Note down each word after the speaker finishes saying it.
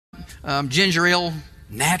ginger ale,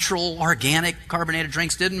 natural, organic, carbonated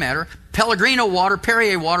drinks, didn't matter. Pellegrino water,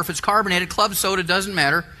 Perrier water, if it's carbonated, club soda, doesn't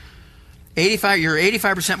matter. You're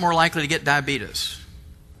 85% more likely to get diabetes.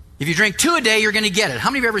 If you drink 2 a day, you're going to get it. How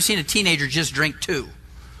many of you have ever seen a teenager just drink 2?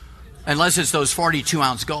 Unless it's those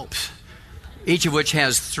 42-ounce gulps, each of which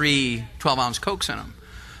has 3 12-ounce Cokes in them.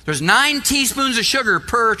 There's 9 teaspoons of sugar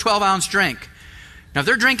per 12-ounce drink. Now, if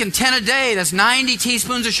they're drinking 10 a day, that's 90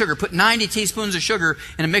 teaspoons of sugar. Put 90 teaspoons of sugar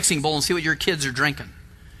in a mixing bowl and see what your kids are drinking.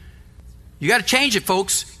 You got to change it,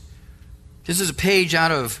 folks. This is a page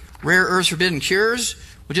out of Rare Earths Forbidden Cures.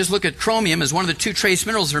 We'll just look at chromium as one of the 2 trace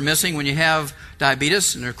minerals that are missing when you have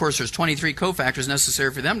diabetes. And, of course, there's 23 cofactors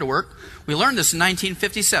necessary for them to work. We learned this in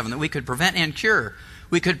 1957, that we could prevent and cure.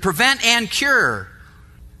 We could prevent and cure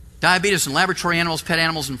diabetes in laboratory animals, pet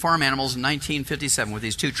animals, and farm animals in 1957 with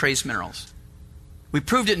these 2 trace minerals. We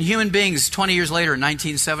proved it in human beings 20 years later in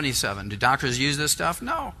 1977. Do doctors use this stuff?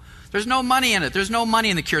 No. There's no money in it. There's no money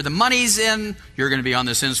in the cure. The money's in, you're going to be on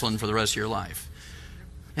this insulin for the rest of your life.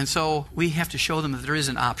 And so we have to show them that there is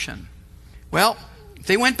an option. Well,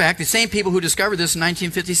 they went back, the same people who discovered this in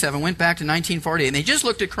 1957 went back to 1948, and they just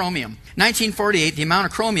looked at chromium. 1948, the amount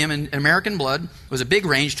of chromium in American blood was a big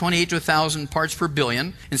range, 28 to 1,000 parts per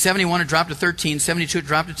billion. In 71, it dropped to 13. 72, it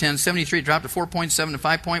dropped to 10. 73, it dropped to 4.7 to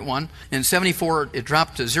 5.1. In 74, it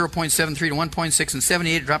dropped to 0.73 to 1.6. In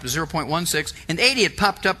 78, it dropped to 0.16. In 80, it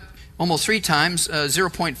popped up almost 3 times,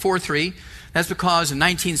 0.43. That's because in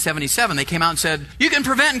 1977, they came out and said, you can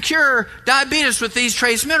prevent and cure diabetes with these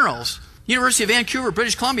trace minerals. University of Vancouver,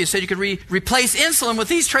 British Columbia said you could replace insulin with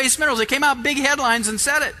these trace minerals. They came out big headlines and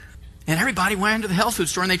said it. And everybody went into the health food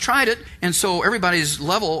store and they tried it. And so everybody's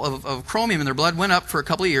level of chromium in their blood went up for a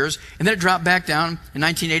couple of years. And then it dropped back down in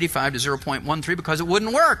 1985 to 0.13 because it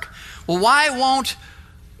wouldn't work. Well, why won't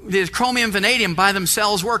the chromium and vanadium by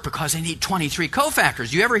themselves work? Because they need 23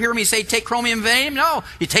 cofactors. You ever hear me say take chromium and vanadium? No.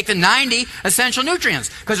 You take the 90 essential nutrients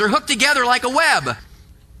because they're hooked together like a web.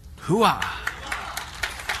 Hoo-ah.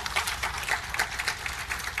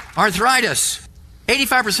 Arthritis.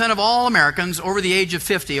 85% of all Americans over the age of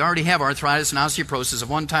 50 already have arthritis and osteoporosis of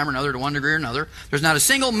one time or another to one degree or another. There's not a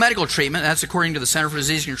single medical treatment, that's according to the Center for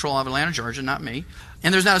Disease Control of Atlanta, Georgia, not me.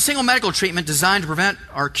 And there's not a single medical treatment designed to prevent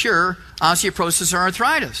or cure osteoporosis or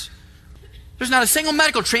arthritis. There's not a single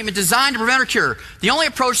medical treatment designed to prevent or cure. The only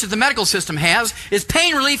approach that the medical system has is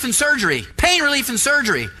pain relief and surgery. Pain relief and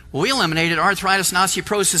surgery. Well, we eliminated arthritis and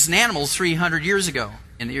osteoporosis in animals 300 years ago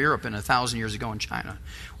in Europe and 1,000 years ago in China.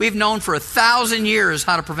 We've known for 1,000 years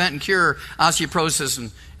how to prevent and cure osteoporosis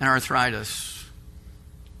and arthritis.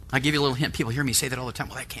 I'll give you a little hint. People hear me say that all the time.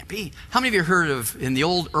 Well, that can't be. How many of you heard of, in the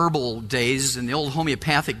old herbal days, in the old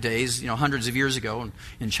homeopathic days, hundreds of years ago,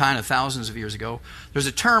 in China, thousands of years ago, there's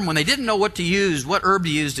a term when they didn't know what to use, what herb to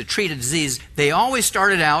use to treat a disease, they always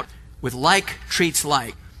started out with like treats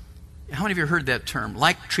like. How many of you heard that term?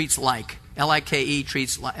 Like treats like. L-I-K-E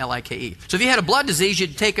treats L-I-K-E. So if you had a blood disease,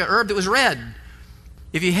 you'd take a herb that was red.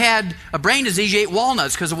 If you had a brain disease, you ate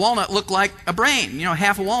walnuts because a walnut looked like a brain.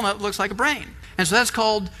 Half a walnut looks like a brain. And so that's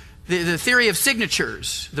called the theory of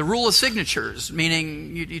signatures, the rule of signatures,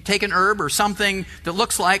 meaning you take an herb or something that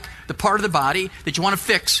looks like the part of the body that you want to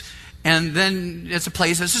fix, and then it's a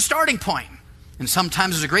place that's a starting point. And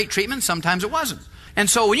sometimes it was a great treatment, sometimes it wasn't. And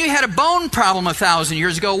so when you had a bone problem 1,000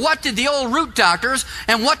 years ago, what did the old root doctors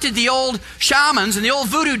and what did the old shamans and the old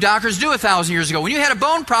voodoo doctors do 1,000 years ago? When you had a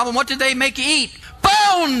bone problem, what did they make you eat?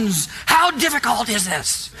 Bones! How difficult is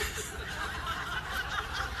this?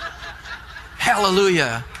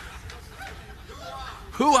 Hallelujah.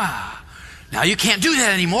 Hoo-ah. Now you can't do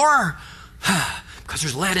that anymore because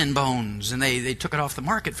there's lead in bones and they took it off the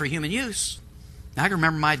market for human use. Now I can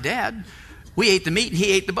remember my dad. We ate the meat and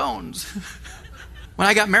he ate the bones. When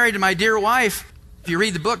I got married to my dear wife, if you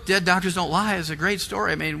read the book, Dead Doctors Don't Lie, it's a great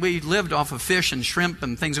story. I mean, we lived off of fish and shrimp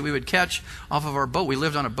and things that we would catch off of our boat. We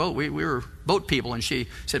lived on a boat. We were boat people, and she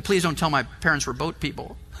said, please don't tell my parents we're boat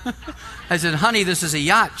people. I said, honey, this is a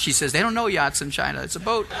yacht. She says, they don't know yachts in China. It's a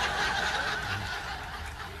boat.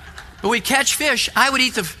 But we'd catch fish. I would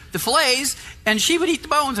eat the fillets, and she would eat the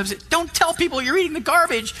bones. I said, don't tell people you're eating the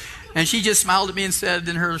garbage. And she just smiled at me and said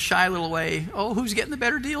in her shy little way, oh, who's getting the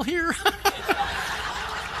better deal here?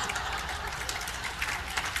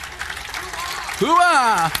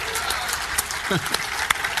 Hoo-ah!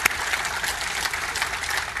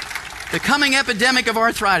 The coming epidemic of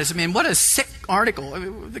arthritis. I mean, what a sick article.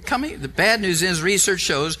 The bad news is research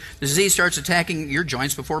shows the disease starts attacking your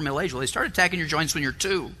joints before middle age. Well, they start attacking your joints when you're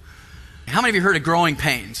 2. How many of you heard of growing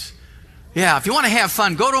pains? Yeah, if you want to have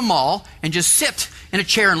fun, go to a mall and just sit in a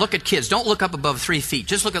chair and look at kids. Don't look up above 3 feet.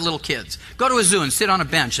 Just look at little kids. Go to a zoo and sit on a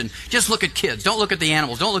bench and just look at kids. Don't look at the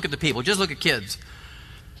animals. Don't look at the people. Just look at kids.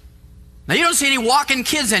 Now, you don't see any walking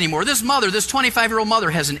kids anymore. This 25-year-old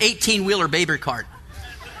mother, has an 18-wheeler baby cart.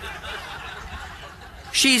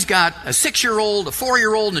 She's got a 6-year-old, a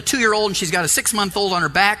 4-year-old, and a 2-year-old, and she's got a 6-month-old on her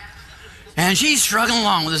back. And she's struggling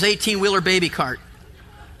along with this 18-wheeler baby cart.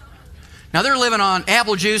 Now, they're living on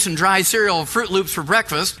apple juice and dry cereal and Fruit Loops for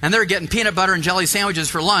breakfast, and they're getting peanut butter and jelly sandwiches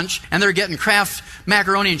for lunch, and they're getting Kraft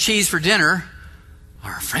macaroni and cheese for dinner,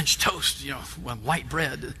 or French toast, with white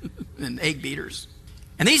bread and egg beaters.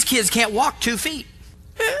 And these kids can't walk 2 feet.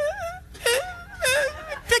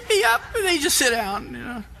 Pick me up, and they just sit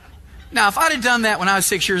down, Now, if I'd have done that when I was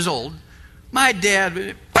 6 years old, my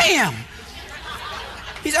dad, bam!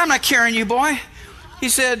 He said, I'm not carrying you, boy. He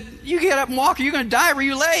said, you get up and walk or you're going to die where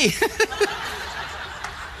you lay.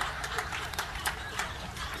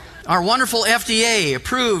 Our wonderful FDA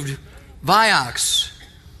approved Vioxx.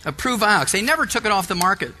 They never took it off the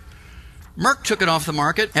market. Merck took it off the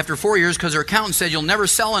market after 4 years because their accountant said you'll never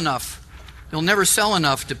sell enough. You'll never sell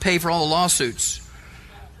enough to pay for all the lawsuits.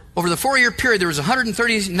 Over the 4-year period, there was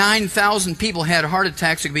 139,000 people had heart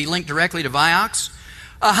attacks that could be linked directly to Vioxx.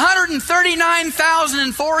 139,000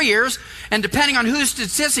 in 4 years, and depending on whose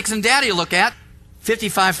statistics and data you look at,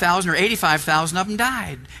 55,000 or 85,000 of them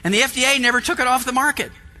died. And the FDA never took it off the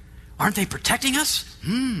market. Aren't they protecting us?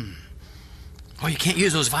 Oh, you can't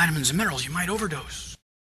use those vitamins and minerals. You might overdose.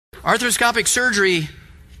 Arthroscopic surgery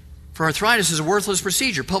for arthritis is a worthless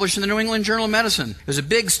procedure, published in the New England Journal of Medicine. It was a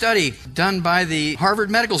big study done by the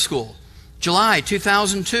Harvard Medical School, July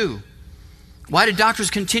 2002. Why did doctors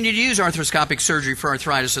continue to use arthroscopic surgery for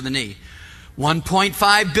arthritis of the knee?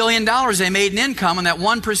 $1.5 billion they made in income on that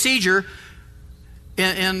one procedure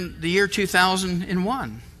in the year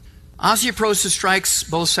 2001. Osteoporosis strikes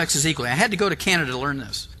both sexes equally. I had to go to Canada to learn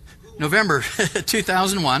this. November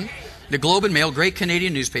 2001, the Globe and Mail, great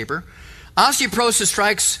Canadian newspaper. Osteoporosis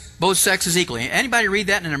strikes both sexes equally. Anybody read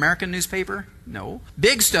that in an American newspaper? No.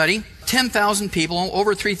 Big study, 10,000 people,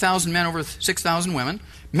 over 3,000 men, over 6,000 women.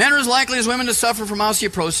 Men are as likely as women to suffer from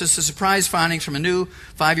osteoporosis. The surprise findings from a new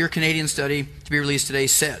 5-year Canadian study to be released today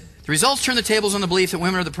said. The results turn the tables on the belief that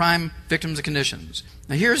women are the prime victims of conditions.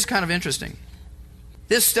 Now here's kind of interesting.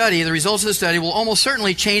 This study, the results of the study, will almost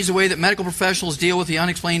certainly change the way that medical professionals deal with the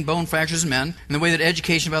unexplained bone fractures in men and the way that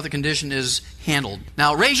education about the condition is handled.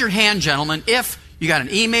 Now raise your hand, gentlemen, if you got an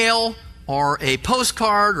email or a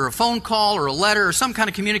postcard or a phone call or a letter or some kind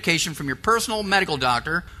of communication from your personal medical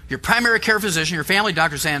doctor, your primary care physician, your family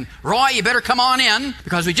doctor saying, Roy, you better come on in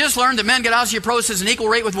because we just learned that men get osteoporosis at an equal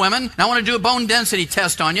rate with women, and I want to do a bone density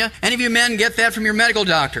test on you. Any of you men get that from your medical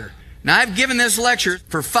doctor? Now, I've given this lecture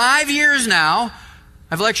for 5 years now.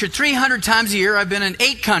 I've lectured 300 times a year. I've been in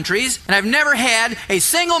 8 countries, and I've never had a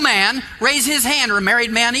single man raise his hand, or a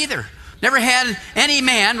married man either. Never had any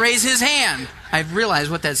man raise his hand. I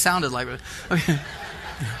realized what that sounded like. Okay.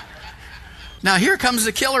 Now, here comes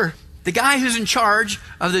the killer. The guy who's in charge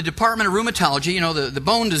of the Department of Rheumatology, the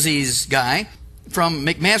bone disease guy from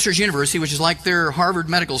McMaster's University, which is like their Harvard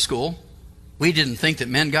Medical School, we didn't think that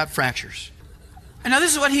men got fractures. And now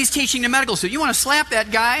this is what he's teaching the medical student. You want to slap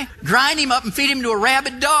that guy, grind him up, and feed him to a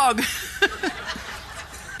rabid dog.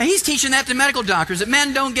 And he's teaching that to medical doctors, that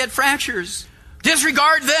men don't get fractures.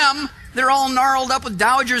 Disregard them. They're all gnarled up with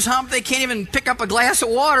Dowager's hump. They can't even pick up a glass of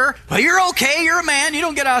water. Well, you're okay. You're a man. You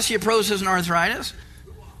don't get osteoporosis and arthritis.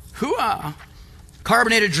 Hoo-ah.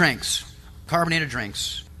 Carbonated drinks.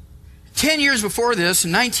 10 years before this,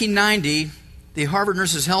 in 1990, the Harvard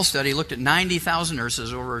Nurses Health Study looked at 90,000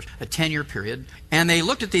 nurses over a 10-year period, and they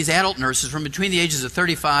looked at these adult nurses from between the ages of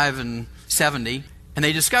 35 and 70, and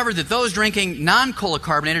they discovered that those drinking non-cola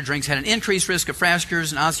carbonated drinks had an increased risk of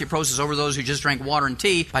fractures and osteoporosis over those who just drank water and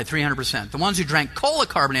tea by 300%. The ones who drank cola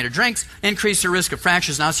carbonated drinks increased their risk of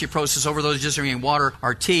fractures and osteoporosis over those just drinking water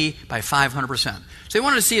or tea by 500%. So they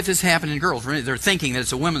wanted to see if this happened in girls. They're thinking that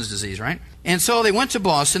it's a women's disease, right? And so they went to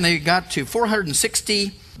Boston. They got to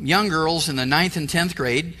 460 young girls in the 9th and 10th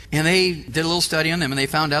grade, and they did a little study on them, and they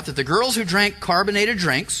found out that the girls who drank carbonated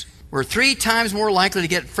drinks were 3 times more likely to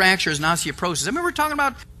get fractures and osteoporosis. I mean, we're talking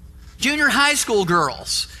about junior high school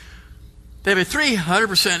girls. They have a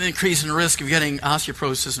 300% increase in the risk of getting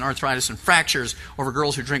osteoporosis and arthritis and fractures over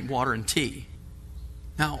girls who drink water and tea.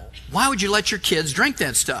 Now, why would you let your kids drink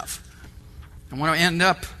that stuff? I want to end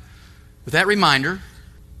up with that reminder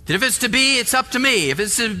that if it's to be, it's up to me. If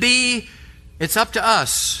it's to be, it's up to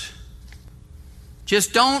us.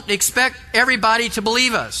 Just don't expect everybody to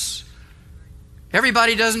believe us.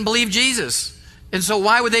 Everybody doesn't believe Jesus. And so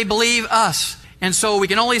why would they believe us? And so we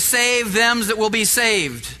can only save them that will be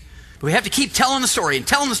saved. But we have to keep telling the story and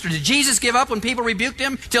telling the story. Did Jesus give up when people rebuked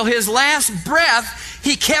him? Till his last breath,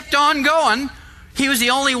 he kept on going. He was the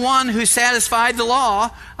only one who satisfied the law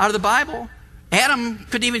out of the Bible. Adam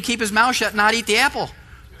couldn't even keep his mouth shut and not eat the apple.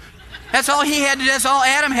 That's all he had to do. That's all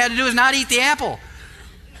Adam had to do is not eat the apple.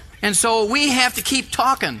 And so we have to keep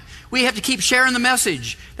talking. We have to keep sharing the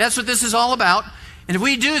message. That's what this is all about. And if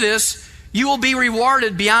we do this, you will be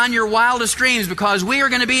rewarded beyond your wildest dreams, because we are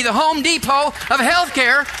going to be the Home Depot of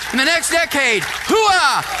healthcare in the next decade.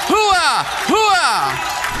 Hooah! Hooah!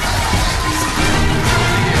 Hooah!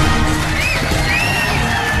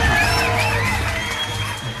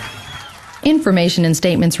 Information and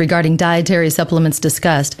statements regarding dietary supplements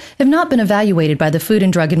discussed have not been evaluated by the Food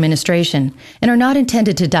and Drug Administration and are not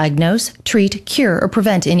intended to diagnose, treat, cure, or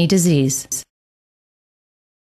prevent any disease.